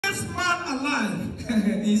happiest man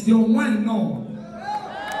alive is your wine now.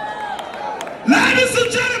 Ladies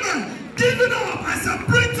and gentlemen, give it up as I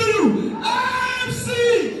bring to you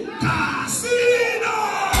MC Casino.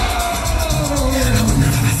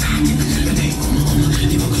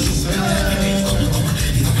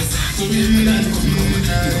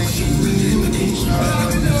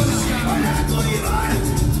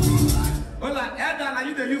 Well, like Edan,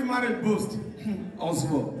 you use marriage boast.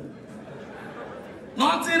 Oswald.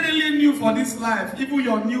 Nothing really new for this life. Even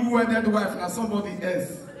your new wedded wife and somebody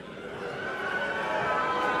else.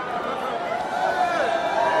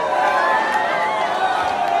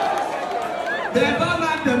 They don't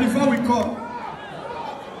like them before we come.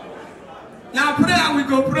 Now pray and we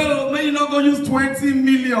go pray. May you not go use 20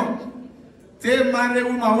 million. Say marry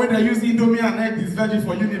woman where they use Indomie and egg this virgin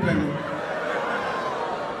for Uniben.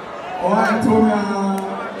 Oh, I told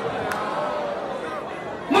you.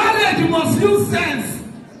 Marriage, you must use sense.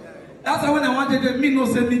 That's why when I wanted to me no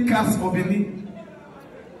send me cast for Benin.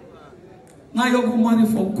 Now you go money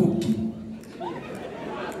for cookie.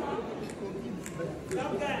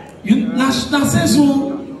 You national says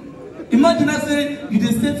so. Imagine I say you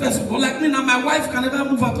dey stay first. But like me now, my wife can never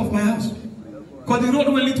move out of my house. Because the road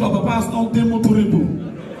will lead to our papa's now demotorable.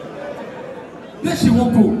 Where she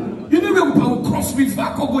won't go. You know where we will cross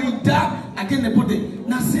river, go in there, again the body.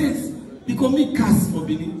 Now says because me cast for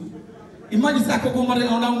Benin. Imagine say I could go marry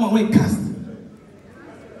another woman when cast.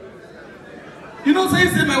 You know,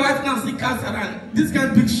 say my wife now see cast around. This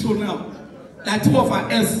kind of big show now. Like 2 of her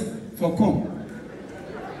S for come.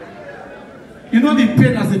 You know the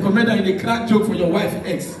pain as a comedian in a crack joke for your wife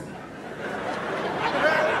ex.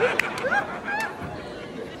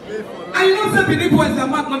 And you know, say Benin boys are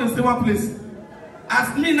not in the same place.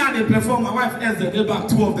 As me now they perform, my wife ex, they back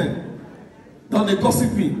 2 of them. Don't they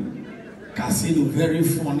gossip me? Casino, very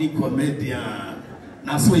funny comedian.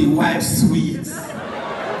 Now so your wife sweet.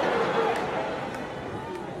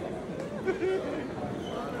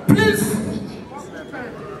 Please,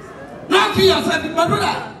 not kill yourself, my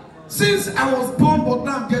brother. Since I was born, but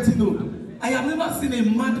now I'm getting old, I have never seen a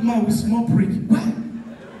madman with small prick. Why?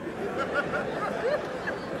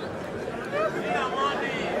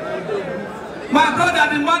 My brother,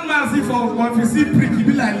 the madman, if you see prick, he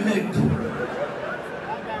be like leg.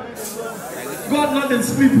 God not the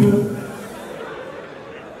sleep.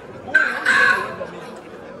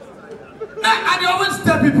 I always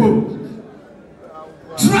tell people,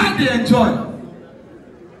 try to enjoy.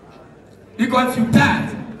 Because if you die,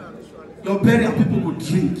 your burial people will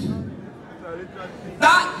drink.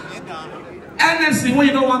 That NSC, when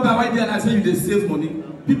you don't want to buy there, I say you they save money.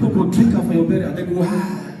 People go drink for your burial. They go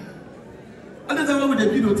high. And that's why with the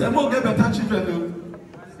video, tell them get better children.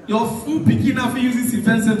 Your food picking up uses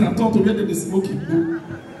event center and talk to where they smoking.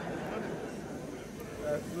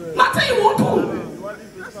 Nothing you want to.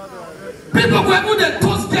 People go able to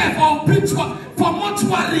toast there for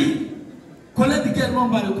mortuary. Collect the girl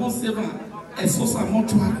number, they can't save her. A source of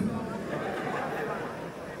mortuary.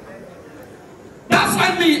 That's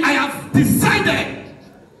why me, I have decided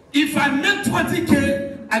if I make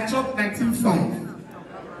 20K, I chop 19.5.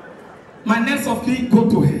 My next of kin go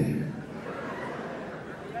to her.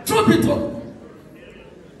 True people.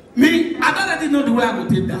 Me, I don't already know the way I go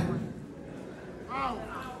take that.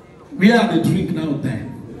 We are the drink now time.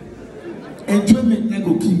 Enjoyment now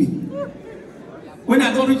go kill me. When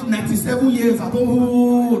I don't reach 97 years, I don't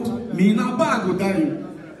hold. Me now bag go die.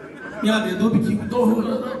 Me and they don't be keep don't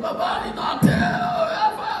hold. Baba, don't tell.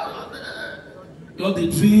 You're the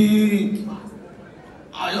drink.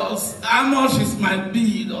 How much is my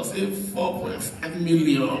bill? I'll say 4.5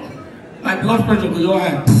 million. My blood pressure go your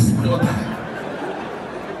high.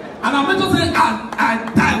 And I'm going to say I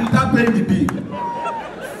die without paying the bill.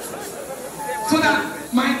 So that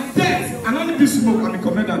my death, and only this smoke on the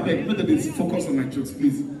commander bed, not that they focus on my jokes,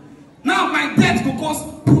 please. Now my death will cause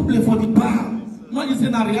problem for the bar. When you say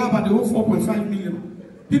na rehab and the whole 4.5 million.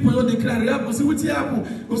 People don't declare rehab, go say what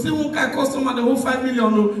happen? Go say one guy customer the whole 5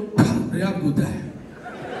 million, no, rehab go die.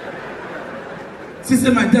 She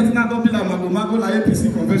say my death now don't be like Mago like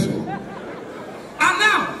APC convention. And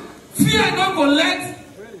now, fear don't go let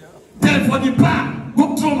them for the bar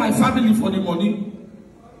go throw my family for the money.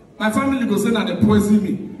 My family go say that they poison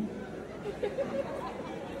me.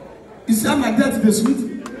 You see how my death is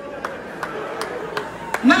sweet?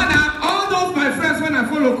 Now, all those my friends when I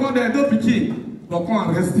follow call them, don't be king. But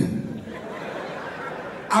come arrest them.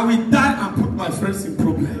 I will die and put my friends in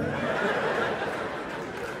problem.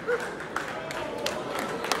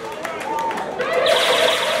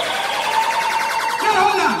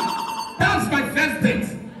 That's my first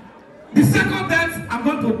death. The second death, I'm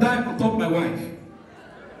going to die on top of my wife.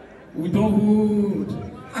 We don't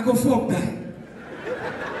hold. I go fuck that.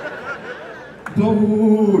 Don't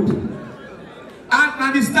hold.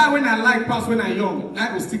 And the style when I like pass when I young,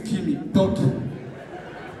 I go still kill me. Doggy.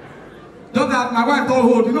 Just that my wife don't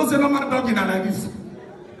hold. You know, say no man doggy na like this.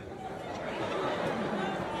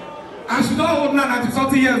 And she don't hold now 90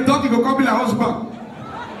 something years. Doggy go come be like husband.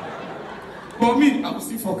 But me, I will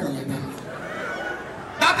still fuck her like that.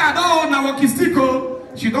 That I don't hold now walkie stick.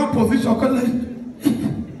 She don't position. Cause like.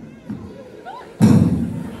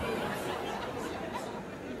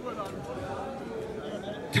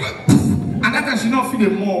 And that time she not feel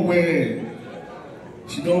more where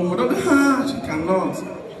she don't she cannot.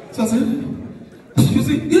 So I said, you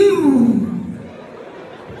say, ew.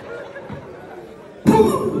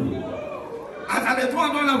 As I let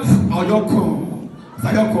one like, oh, you come,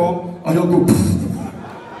 or you go.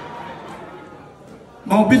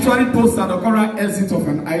 My obituary poster, the current exit of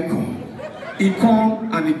an icon. It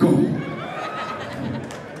come and it go.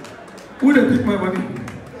 Who they pick my money?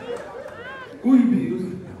 Who you be?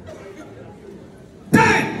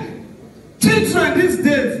 Then, children these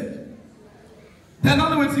days, they're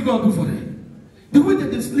not what you God do for them. The way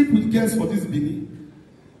that they sleep with girls for this Bini,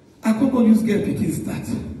 I can't go use girl picking start.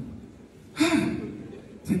 Then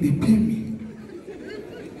they pay me.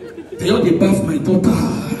 They all they bath my daughter.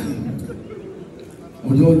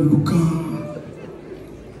 Or your look,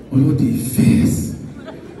 or your the face.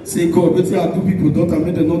 Say God, wait till I do people daughter,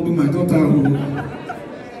 make them not do my daughter.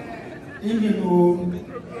 You know.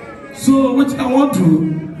 So what I want to,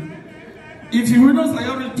 if you will not say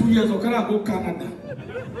only 2 years, or can I go Canada?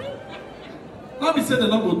 Not be said the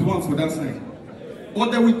Lord will do one for that side,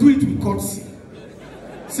 but they will do it with courtesy.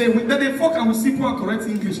 Say when they fuck and we see people correct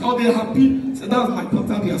English, oh they happy. Say that's my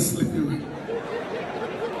daughter, they are sleeping.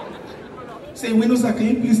 Say windows, can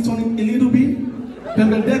you please turn it a little bit? Then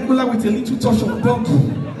the decola with a little touch of donkey.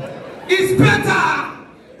 It's better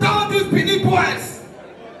than these Bini boys.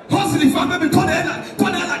 Hustle if I maybe turn the head like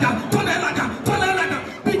that.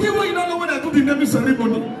 Begin when you don't know when I do the naming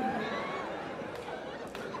ceremony.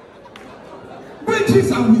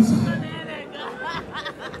 Witches and wizards.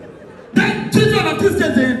 Then children of this day,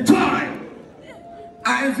 they enjoy.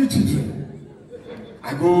 I envy children.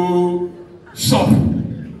 I go shop.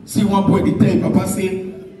 See one boy, the tell Papa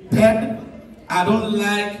say, Dad, I don't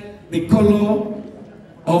like the color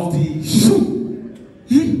of the shoe.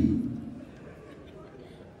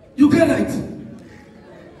 You get it.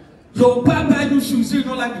 Your papa buy you shoes, so you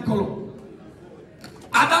don't like the color.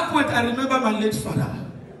 At that point, I remember my late father,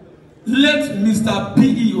 late Mr.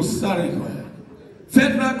 P.E. Osareko,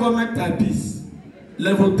 federal government typist,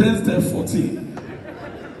 level 10, step 14.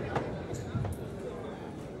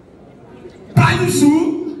 Buy you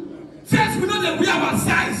shoe. First, we know that we have our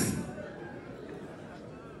size.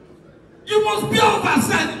 You must be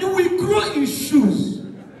oversized. You will grow in shoes.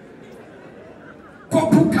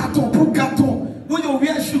 When you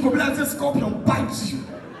wear shoes, you will like a scorpion bites you.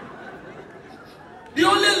 The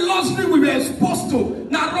only luxury we were exposed to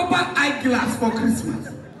now rubber eyeglass for Christmas.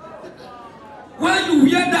 When you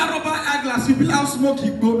wear that rubber eyeglass, you will have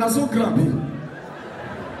smoking. Go, that's so grabby.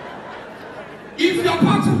 If you're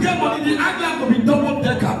about to get money, the eyeglass will be double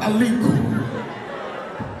decker and link.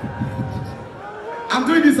 I'm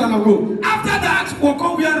doing this and I'll go. After that, we'll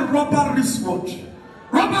come wear rubber wristwatch.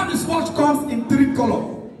 Rubber wristwatch comes in 3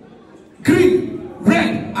 colors: green,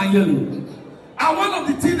 red, and yellow. And one of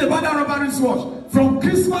the things about that rubber wristwatch, from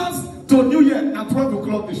Christmas to New Year at 12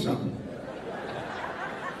 o'clock this sharp.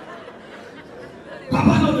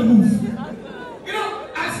 Papa not the move. You know,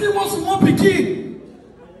 I see one small pikin.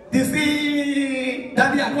 They say,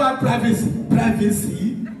 Daddy, I don't have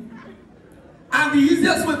privacy. And the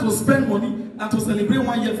easiest way to spend money and to celebrate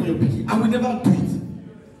 1 year for your pikin, and we never do it.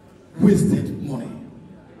 Wasted money.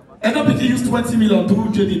 And no pikin use 20 million to do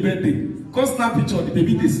JD birthday. Come snap picture of the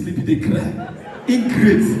baby, they sleep, they cry.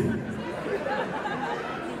 Ingrate.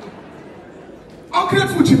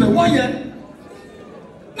 Ungrateful children, 1 year.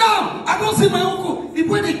 Now, I don't see my uncle. The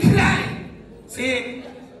boy they cry. Say,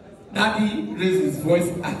 Daddy raised his voice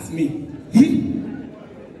at me.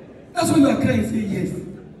 That's when you are crying. Say yes.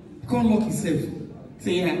 You can't lock yourself.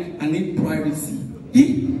 Say yeah, I need privacy.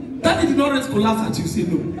 Daddy did not raise collapse at you. Say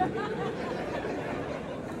no.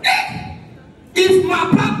 If my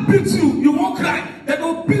papa beats you, you won't cry. They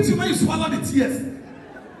will beat you when you swallow the tears.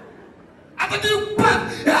 After you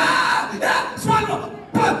swallow.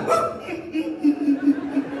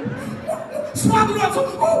 Swallow.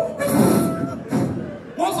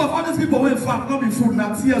 Most of all these people will fat, not be food,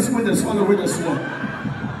 now tears when they swallow, when they swallow.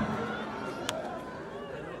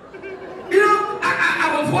 You know,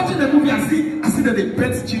 I was watching the movie, I see that they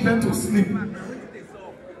pet children to sleep.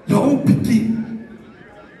 Your own pikin,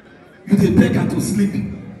 you dey beg her to sleep.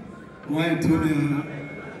 Why told me,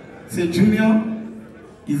 say Junior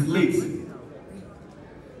is late.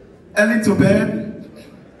 Early to bed,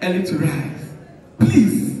 early to rise.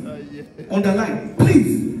 Please, underline,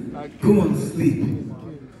 please, go and sleep.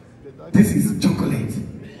 This is chocolate.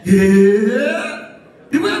 Yeah.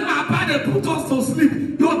 The way my father put us to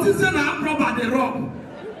sleep, your teacher now rubber the rub.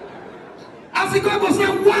 As he go say,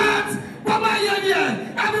 what? Mama,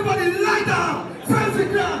 yeah. Everybody lie down. Face the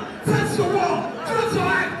ground. Face your wall. Close your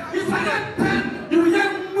eyes.